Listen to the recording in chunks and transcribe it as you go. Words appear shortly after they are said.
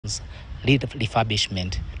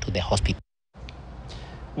refurbishment to the hospital.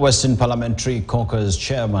 Western Parliamentary Caucus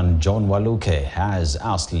Chairman John Waluke has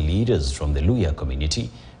asked leaders from the Luhya community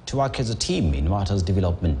to work as a team in matters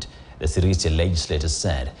development. The Sirisia legislators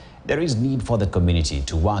said there is need for the community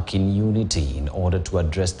to work in unity in order to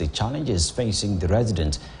address the challenges facing the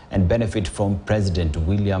residents and benefit from President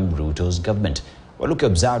William Ruto's government. Waluke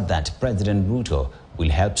observed that President Ruto will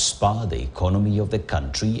help spur the economy of the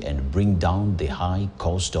country and bring down the high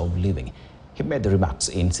cost of living. He made the remarks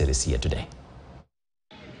in Sirisia today.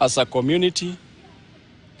 As a community,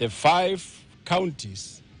 the 5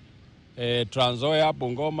 counties, Trans Nzoia,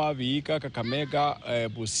 Bungoma, Vihiga, Kakamega,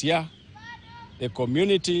 Busia, the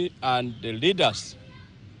community and the leaders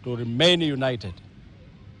to remain united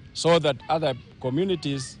so that other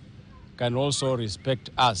communities can also respect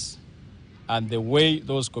us and the way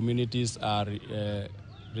those communities are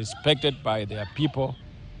respected by their people.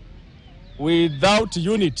 Without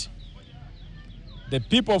unity, the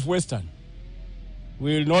people of Western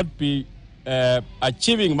will not be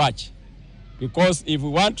achieving much, because if we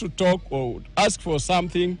want to talk or ask for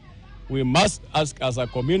something, we must ask as a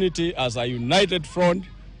community, as a united front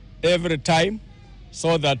every time,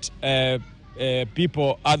 so that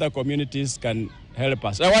people, other communities can help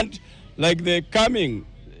us. I want, like the coming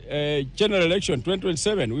general election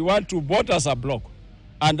 2027, we want to vote as a bloc,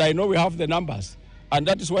 and I know we have the numbers, and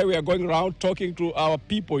that is why we are going around talking to our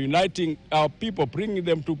people, uniting our people, bringing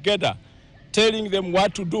them together, telling them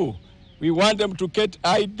what to do. We want them to get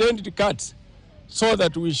identity cards so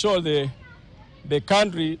that we show the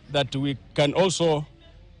country that we can also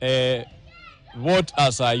vote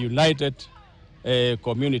as a united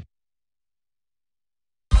community.